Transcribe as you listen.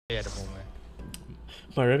at the moment.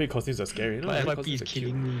 My rabbit costumes are scary. No, My rabbit FYP costumes is are cute.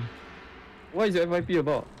 killing me. What is your FYP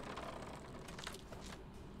about?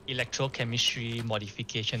 Electrochemistry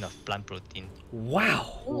modification of plant protein.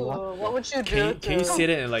 Wow. Ooh, what would you do? Can you say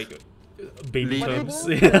that in like baby What What do you terms?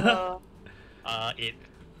 do Yeah. to It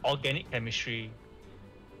organic chemistry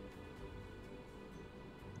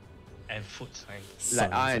and food science. Like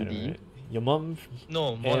Sounds R&D? right. Your mom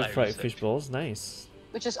No, more air like fried research. fish balls. Nice.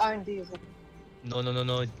 which is R&D, is it? No,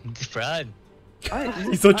 different.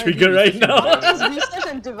 He's so triggered right now. Which is research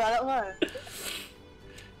and development.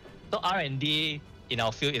 So R&D in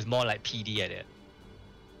our field is more like PD at it.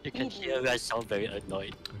 You can hear I sound very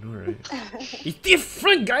annoyed. I know, right? It's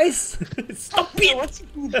different, guys. Stop it. What's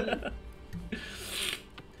PD?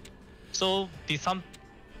 So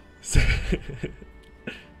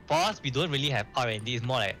for us, we don't really have R&D. It's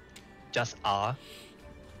more like just R.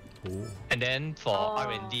 Ooh. And then for Oh.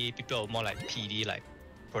 R&D, people are more like PD, like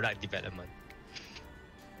product development.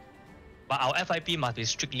 But our FIP must be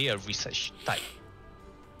strictly a research type,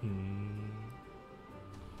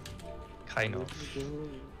 kind of.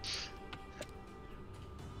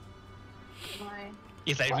 My...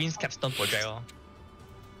 It's like Rin's capstone project,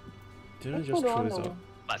 Did I I just don't throw this know. out?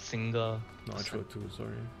 but single. No, I threw it too.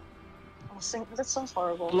 Sorry. Oh, that sounds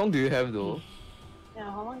horrible. How long do you have though? Yeah,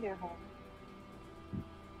 how long do you have?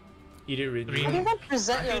 Eat it, Rin. Rin. How do you even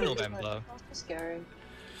present I your think result? November. That's so scary.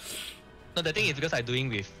 No, the thing is because I'm doing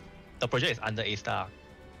with the project is under A-Star.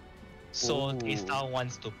 So Ooh. A-Star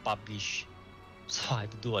wants to publish. So I have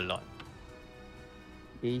to do a lot.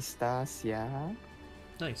 A-stars, yeah.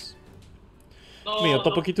 Nice. I mean, your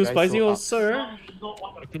tteokbokki too Guys, spicy, so oh up. sir.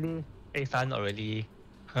 Actually, A-Star not really.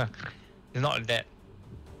 It's not that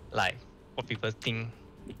like what people think.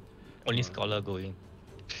 Only scholar go in.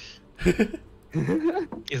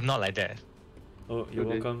 It's not like that. Oh, you're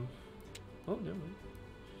Okay. welcome. Oh, never mind.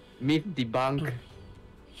 Myth debunk.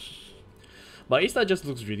 But A-Star just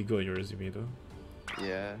looks really good on your resume, though.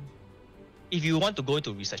 Yeah. If you want to go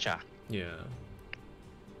into research, Yeah.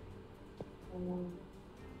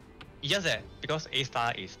 it's just that because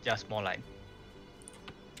A-Star is just more like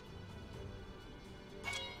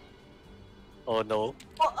Oh no.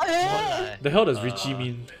 Oh, more eh! like The hell does Richie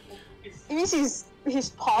mean? It means he's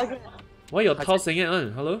pogging. Why your Tao saying it?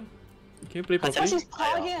 Hello? Can you play It says properly? he's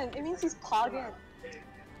pogging. It means he's pogging.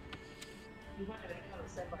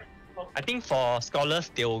 I think for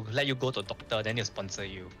scholars they'll let you go to doctor, then they'll sponsor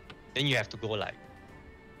you. Then you have to go like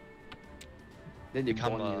Then they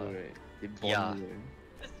Become born a- you, right? They born yeah. you,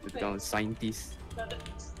 right? They become a scientist. Oh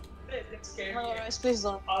my god, guys, please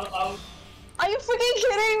don't. Are you freaking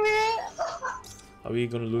kidding me? Are we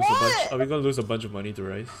gonna lose a bunch? Are we gonna lose a bunch of money to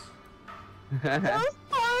Rice? That's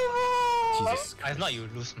horrible! Jesus it's not you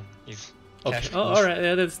lose, man. It's Okay. cash Oh, push. all right.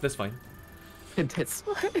 Yeah, that's fine. That's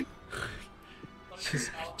why.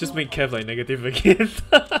 Just make Kev like negative again.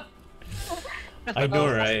 I know,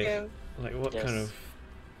 right? Like what kind Yes. of?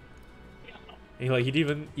 And like he didn't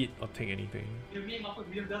even eat or take anything.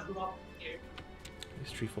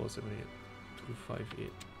 It's 3, 4, 7, 8, 2, 5,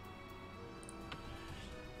 8.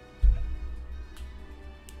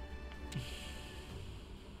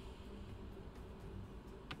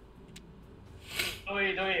 No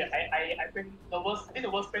way. I think the worst. I think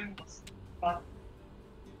the worst thing was fun.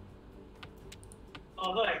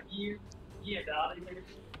 Although like he and the other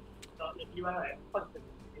even like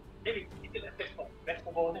maybe he did a test for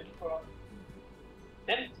vegetable then for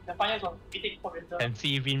then the finals was eating coriander. And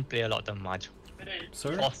see Rin play a lot of Mahjong.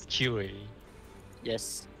 Sorry. Fourth kill already.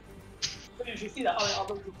 Yes. So you should see the how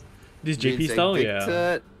the group. This JP style, yeah.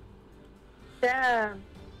 Addicted. Damn.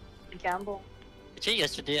 Gamble. Actually,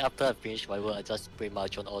 yesterday after I finished my work, I just played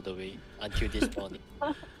Mahjong all the way until this morning.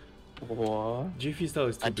 What? JP style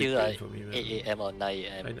is too big Until brain like for me, man. 8 a.m. or 9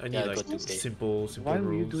 a.m. I Then need I like go to bed. simple Why would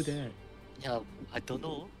you rules. do that? Yeah, I don't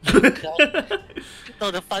know. No,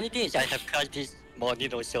 the funny thing is I have class this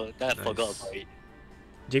morning also, then I forgot Nice. about it.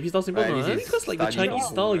 JP style simple, Right, no? this is Because like the study Chinese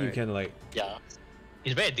from style, home, you right? can like Yeah.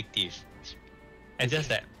 It's very addictive. It's just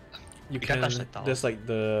that you can't can. touch the tiles. There's like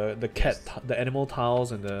the cat, the animal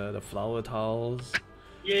tiles and the flower tiles.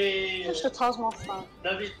 Yeah. Push the tiles more fun.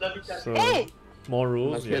 Love it. So Hey! more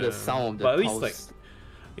rules. Must hear Yeah. the sound of the But at least tiles like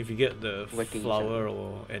if you get the whacking each flower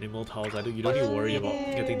or animal tiles, you don't need to worry about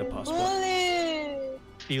getting the passport. Bully!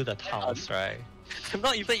 feel the tiles, right? I'm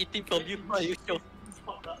not even eating from you, why are you sure? It's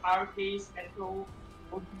called the RK's Astro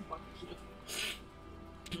OG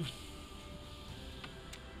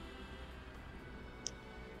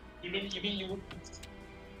You mean you?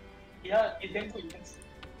 Yeah, it's damn good. You can see.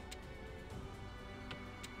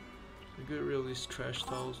 You get rid of these trash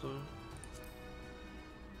tiles though.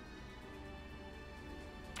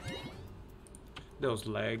 That was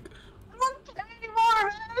lag. I don't play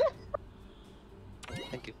anymore, man!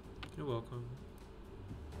 Thank you. You're welcome.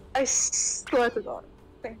 I swear to God.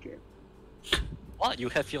 Thank you. What? You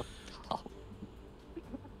have your...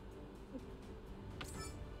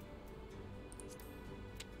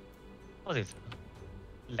 What is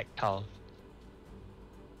lactal?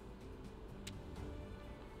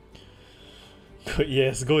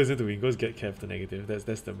 Yes, goal isn't to win. Go is get Kev to negative.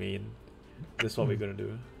 That's the main. That's what we're gonna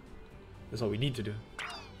do. That's what we need to do.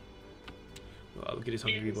 Wow, look at this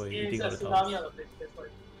hungry boy eating on the top.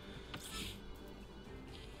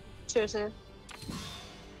 Seriously.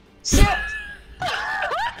 Shit!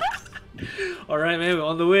 Alright, man, we're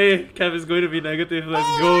on the way. Kev is going to be negative. Let's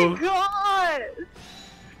Oh go. my God!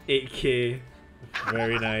 8k.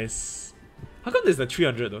 Very nice. How come there's the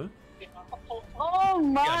 300 though? Oh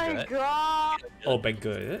my 300. God! Oh,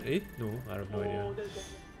 banker. Eh? No, I have no idea.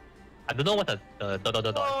 I don't know what the dot dot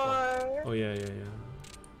dot dot is for. Oh, yeah. I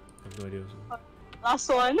have no idea also. Last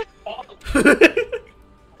one.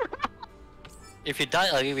 If you die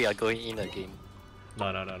early, we are going in again. No.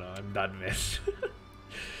 I'm done, man.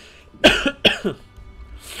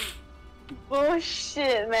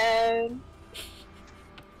 Bullshit, man.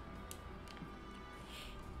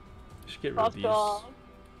 Should get rid of Fuck these. off.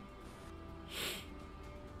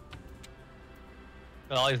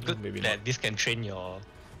 Well, it's good Maybe that not. this can train your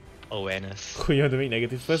awareness. You want to make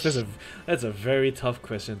negative first? That's a very tough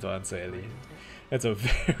question to answer, Ellie. That's a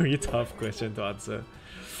very tough question to answer.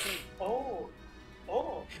 Oh.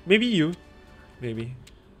 Oh. Maybe you. Maybe.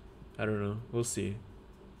 I don't know. We'll see.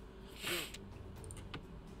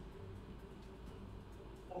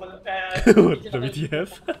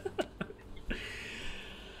 WTF?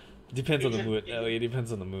 Depends on the mood, Ellie.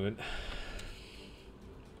 Depends on the mood.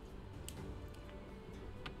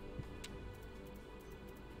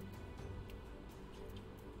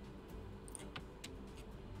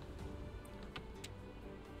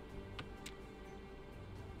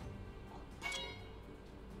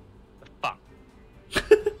 Fuck.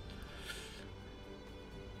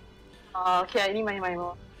 Okay, I need money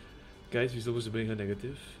more. Guys, we're supposed to bring her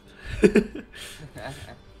negative.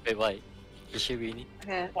 Wait, why? Is she really?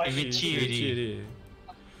 Okay. Maybe She chi already.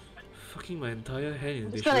 Fucking my entire hand I'm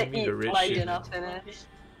is just gonna showing me eat the red light shit. enough finish.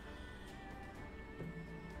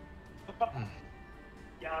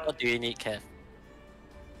 Yeah. What do you need, Kev?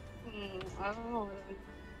 I don't know.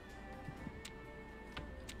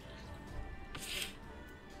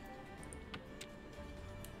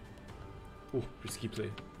 Ooh, risky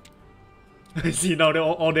play. I see now they're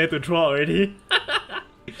all there to draw already.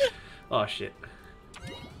 Oh shit.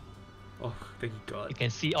 Oh, thank God. You can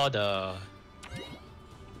see all the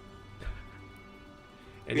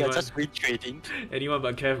We are Anyone, just retrading. anyone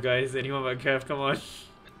but Kev, guys. Anyone but Kev, come on.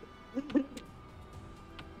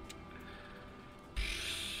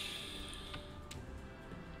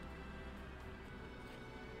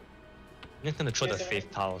 I'm just gonna throw the safe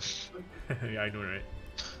tiles. Yeah, I know, right?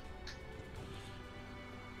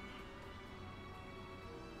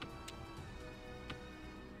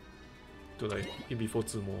 To like hit before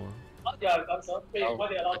自摸. Yeah, that's all. Wait, Oh, what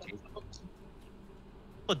they allowed okay. to.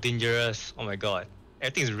 So dangerous. Oh my god.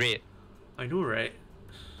 Everything's red. I know, right?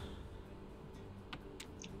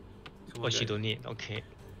 Come on, What she guys. don't need. Okay.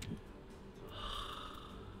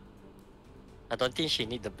 I don't think she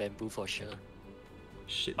need the bamboo for sure.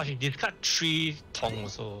 Shit. But she discard 3 tong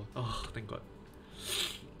also. Oh, thank God.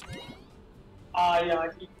 Yeah,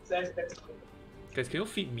 he says that's good. Guys, can you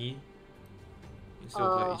feed me? Instead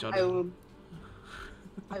of like each other. I would.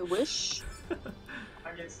 I wish.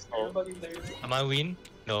 I guess Oh. everybody there is. Am I win?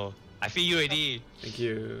 No. I feel you already. Thank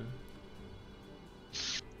you.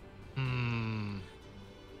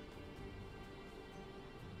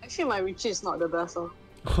 Actually, my Richie is not the best.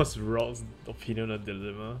 What's Rob's opinion on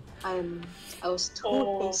Dilemma? I was too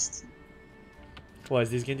Oh. pissed. What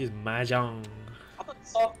is this game? This is Mahjong. I thought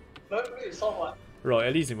soft. Wait, soft what? Rob,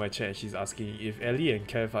 Ellie's in my chat. She's asking if Ellie and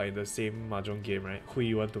Kev are in the same Mahjong game, right? Who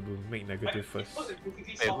you want to make negative first? Wait, who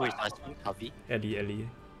is asking? Harvey? Ellie.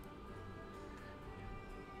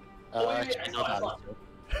 Oh, wait, She I know saw, I that. saw.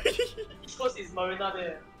 East Coast is Marina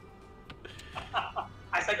there.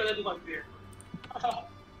 I cycled there to Montreal.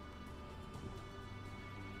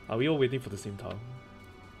 Are we all waiting for the same tile?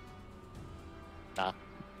 Nah.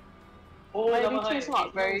 Oh, My never Richie mind. is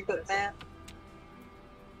not very good, man.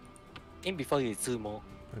 In before you 自摸.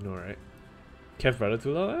 I know, right? Kev brother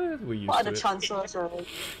too loud? We're used What are to the it. chances?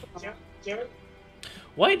 Jared?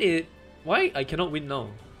 Why I cannot win now?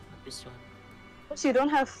 This one. Because you don't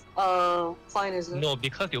have fine, is it? No,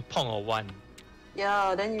 because you pong or 1.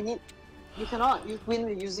 Yeah, then you cannot win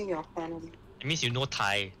with using your pen. It means you know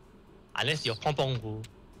Thai. Unless you're Pong Pong Wu.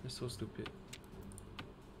 That's so stupid.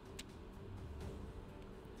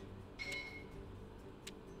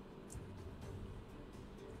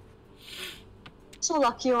 So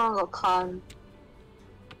lucky one got Khan.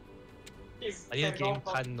 I didn't game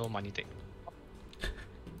can't no money take.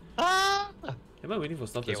 Ah! Am I waiting for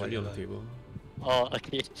stuff Okay, that's already on the whatever. table? Oh,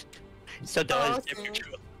 okay. So that Oh, was okay. damn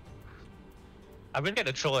true. I really get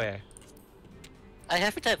the throw eh. I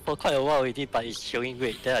have that for quite a while already, but it's showing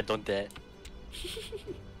red, then I don't dare.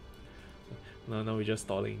 Now we're just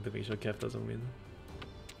stalling to make sure Kev doesn't win.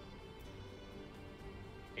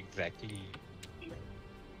 Exactly.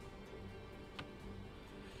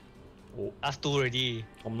 Oh, Last two already.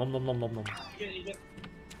 nom nom nom nom nom nom.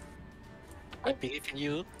 I believe in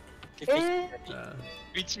you. Give me Eh,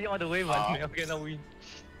 Richie all the way, but Ah. never gonna win.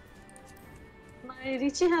 my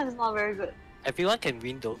Richie hand is not very good. Everyone can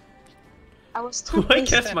win though. I was too Why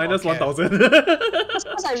patient. Kev's minus Okay. 1000? That's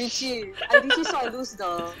because I Richie. I Richie so I lose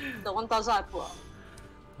the 1000 I put.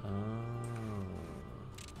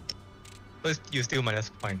 First, you still minus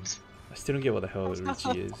points. I still don't get what the hell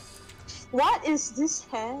Richie is. What is this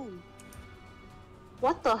hand?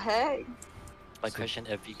 What the heck? My So- question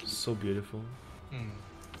every game. So beautiful. Hmm.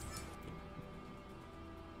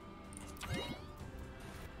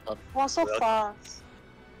 Wow, so Well- fast.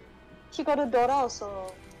 He got a Dora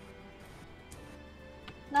also.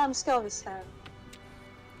 Now I'm scared of his hand.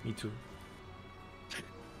 Me too.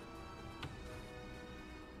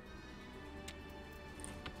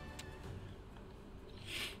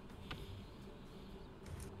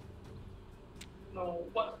 No,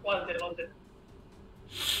 what is that? What is that?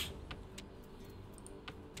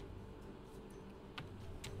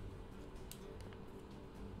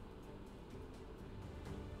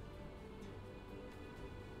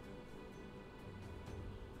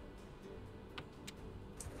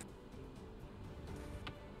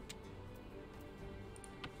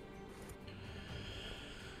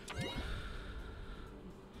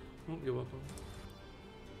 Oh, you're welcome.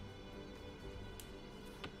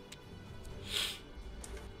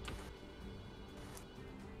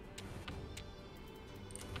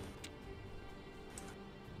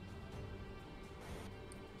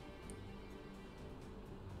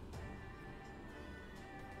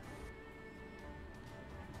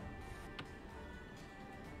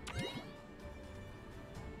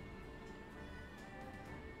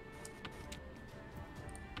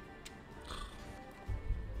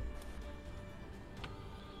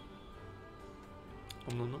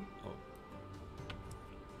 Oh no no. Oh.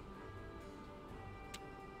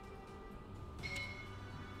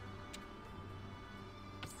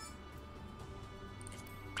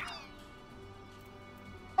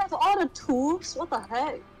 Have all the tools? What the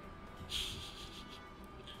heck?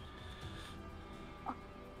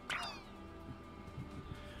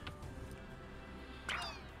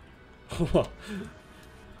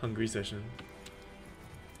 Hungry session.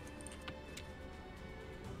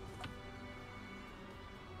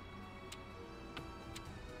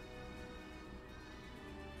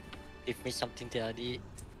 Give me something that Is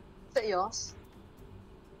that yours?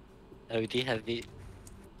 I already have it.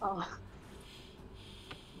 Oh.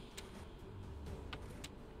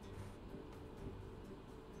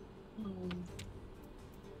 Hmm.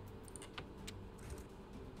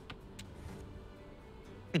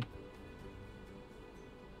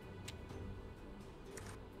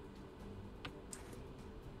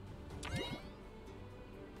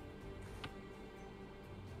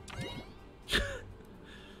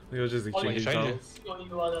 We were just Oh, exchanging you're trying to- tiles.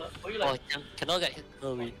 You are the. Were you like? Cannot get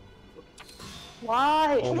her win.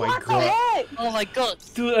 Why? Oh my what God. the heck? Oh my god!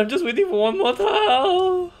 Dude, I'm just waiting for one more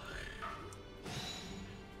tile.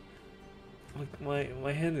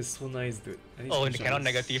 My hand is so nice, dude. I need Oh, to and show cannot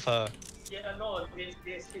this. negative her. Yeah, no, they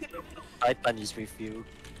I punish with you.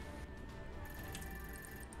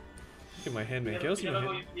 Look at my hand, man. Can you see my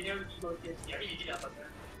hand? You never go TSC. I mean, you did that, but.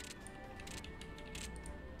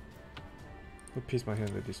 Who pissed my hand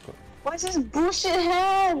in the Discord? What is this bullshit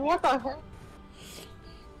hand? What the heck?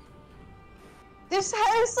 This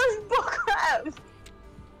hand is such bullcrap!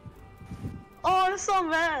 Oh, I'm so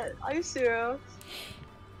mad. Are you serious?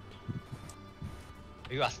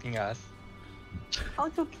 Are you asking us? How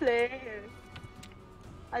to play?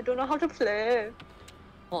 I don't know how to play.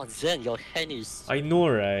 Oh Zen, your hand is. I know,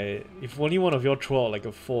 right? If only one of y'all throw out like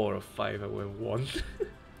a 4 or a 5, I would have won.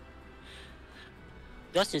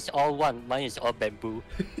 Yours is all one, mine is all bamboo.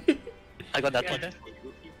 I got nothing. Yeah,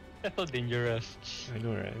 That's so dangerous. I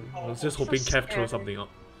know, right? I was Oh, just so hoping Kev throw scary. something out.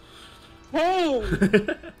 Hey!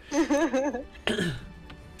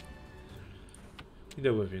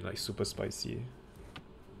 That would have been like super spicy.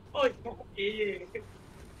 Oh, okay.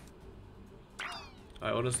 I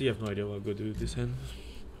honestly have no idea what I'm gonna do with this hand.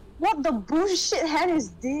 What the bullshit hand is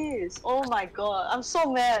this? Oh my god, I'm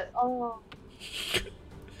so mad. Oh.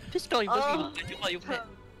 This not even Oh. what you meant.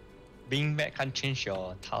 Being mad can't change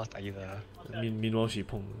your tiles either. Meanwhile, she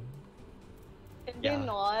pong. Can Yeah. they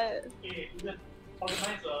not?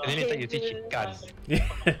 And then later you see she can't.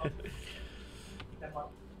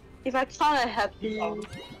 If I can't, I'm happy.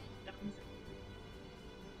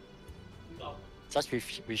 Just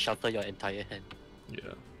reshuffle your entire hand.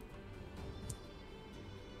 Yeah.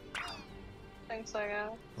 Thanks, Aya.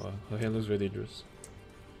 Wow, her hand looks very dangerous.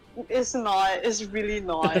 It's not. It's really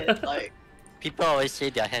not. Like, People always say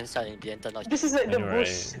their hands are in the end not. this is like the I know,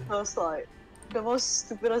 right? most like the most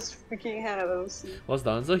stupidest freaking hand I've ever seen. What's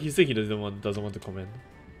the answer? He said he doesn't want to comment.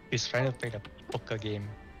 He's trying to play the poker game.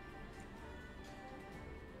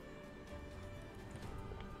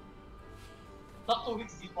 Not 2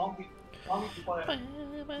 weeks, 1 week. 1 week before that.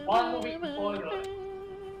 1 week before the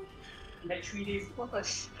like 3 days. What the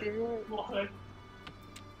shit?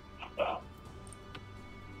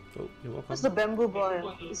 Oh, you're welcome. What's the bamboo boy?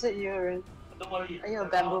 Is it you, Rin? Don't worry. Are you a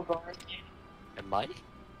bamboo boy? Am I?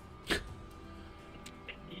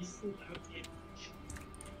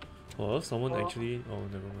 Oh, someone actually. Oh,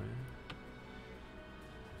 never mind.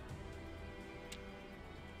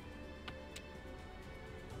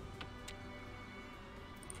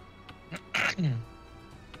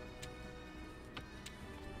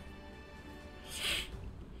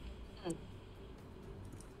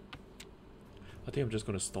 I think I'm just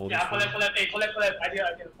gonna stall this Yeah, one. collab, hey, collab, idea.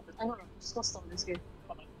 I don't know. Just go stop this game.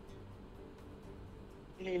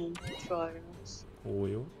 You need to try. Oh,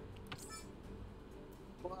 yo.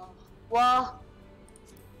 Wow. Wow.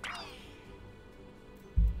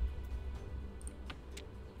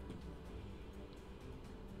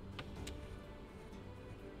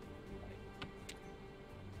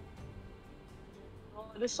 Oh,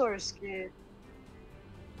 this is so risky.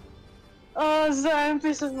 Oh, Zion,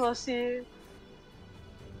 please have mercy.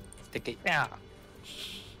 Take it. Yeah.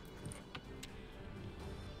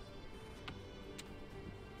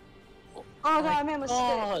 Oh god, I made a mistake.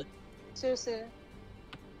 God. Seriously.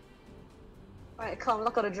 Alright, come,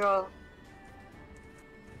 look at the draw.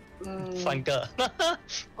 Flanker.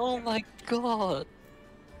 Oh my god.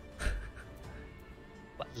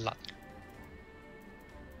 What luck.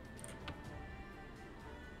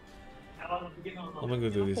 How am I gonna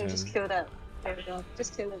do this Okay, just hand? kill that. There we go.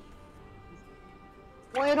 Just kill it.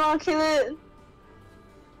 Why you don't wanna kill it?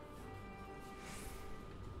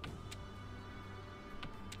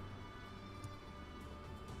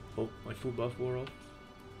 Oh, my full buff wore off.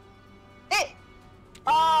 Hey!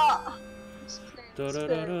 Ah! Da da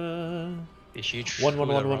da da. Is she 1 threw 1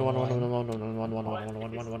 the 1 1 wrong 1 1 one? 1 1 1 1 1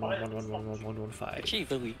 1 1 1 1 1 1 1 1 1 1 5. Actually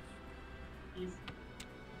even we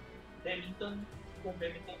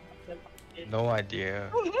No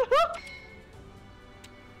idea.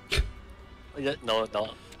 no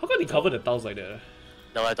How can he cover the tiles like that?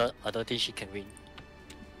 no I don't think she can win.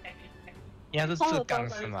 应该是自杠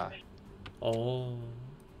是吗 Oh.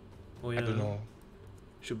 Oh I yeah. don't know.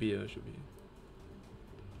 Should be, should be.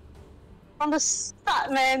 From the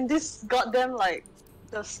start, man, this goddamn like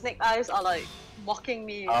the snake eyes are like mocking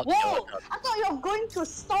me. Oh, Whoa! no. I thought you were going to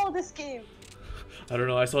stall this game. I don't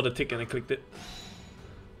know, I saw the tick and I clicked it.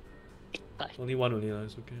 Nice. Only one only,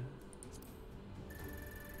 it's okay.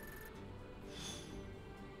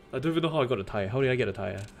 I don't even know how I got a tie. How did I get a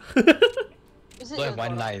tie? Is it Don't your have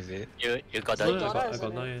one daughter? lie, is it? You got I the got, daughter, I isn't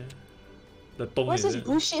got it? nine. The tong What's is this it?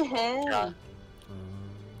 bullshit hand? Yeah.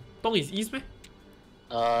 Tong is east, meh?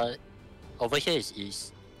 Over here is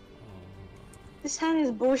east. This hand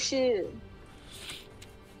is bullshit.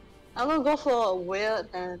 I'm gonna go for a weird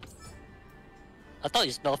hand. I thought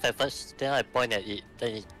it's north at first, then I point at it,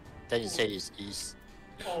 then it say it's east.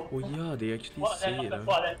 Oh yeah, they actually What say that? it.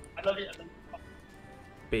 What that? I love it.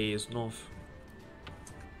 Bay is north.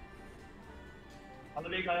 I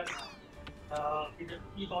love it, guys. With the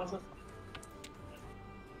e-bounces.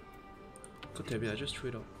 God damn it, I just threw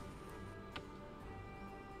it out.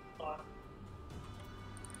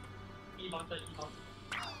 E-bouncer.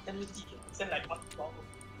 Send like 1 block.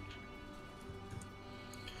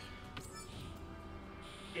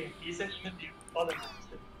 Okay, he sent even the all the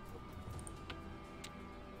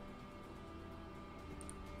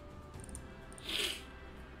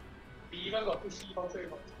we even got 2 e-bouncer,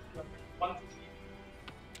 1, 2,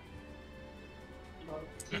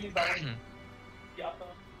 3. He is like the other.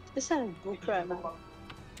 This hand is bullcrap, man.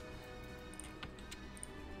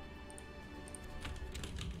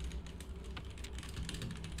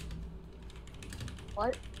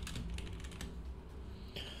 What?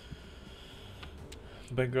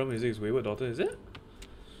 Background music is Wayward Daughter, is it?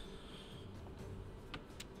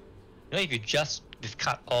 You know, if you just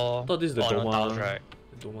discard all thought this is the all Doma. tiles, right?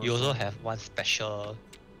 the Doma You also sound. have one special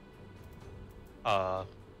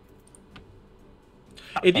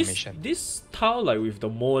Hey, this formation. this tile like with the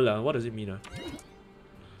mole, what does it mean?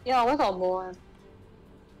 Yeah, what's our more?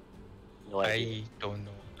 No idea. I don't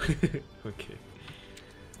know. Okay.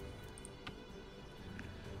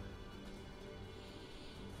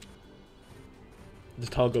 This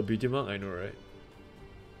tile got beauty mark? I know, right?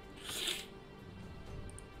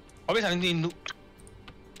 Probably something to do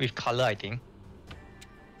with color, I think.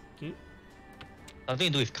 Hmm? Something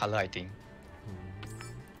to do with color, I think.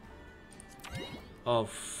 Oh,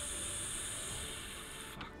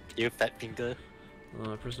 You fat finger.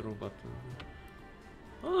 I pressed the wrong button.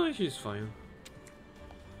 Oh, actually, it's fine.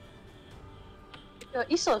 Yeah,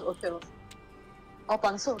 Isa is okay. Or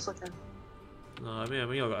Bansu also can. No, I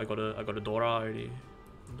mean, I got a Dora already.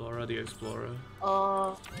 Dora the Explorer.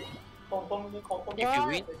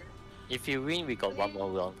 Confirm. If you win, we got one more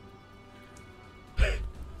round.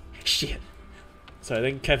 Shit. So I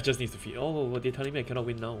think Kev just needs to feed. Oh, what they're telling me I cannot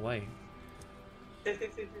win now. Why?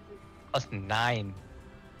 That's 9.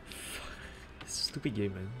 Stupid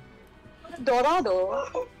game, man. Dora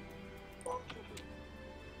though.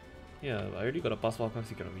 Yeah, I already got a pass because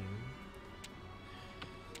you cannot win.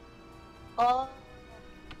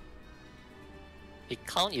 It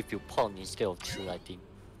count if you pawn instead of 2, I think.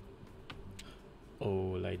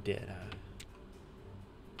 Oh, like that.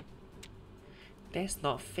 That's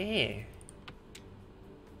not fair.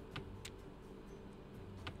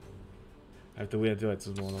 I have to wait until I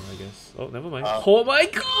Tsuno long, I guess. Oh, never mind. Oh my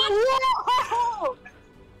god! Whoa!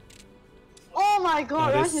 Oh my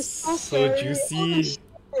god, that's that is so so scary. juicy. Holy shit.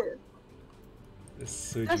 That's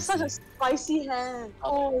so That's such a juicy. spicy hand.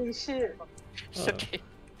 Holy shit. It's Ah. okay.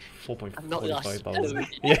 4.45 I'm not lost. thousand.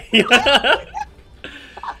 Yeah.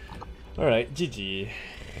 Alright, GG.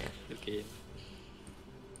 Okay.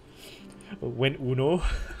 When Uno?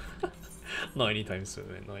 Not anytime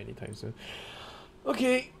soon, man. Not anytime soon.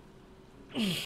 Okay.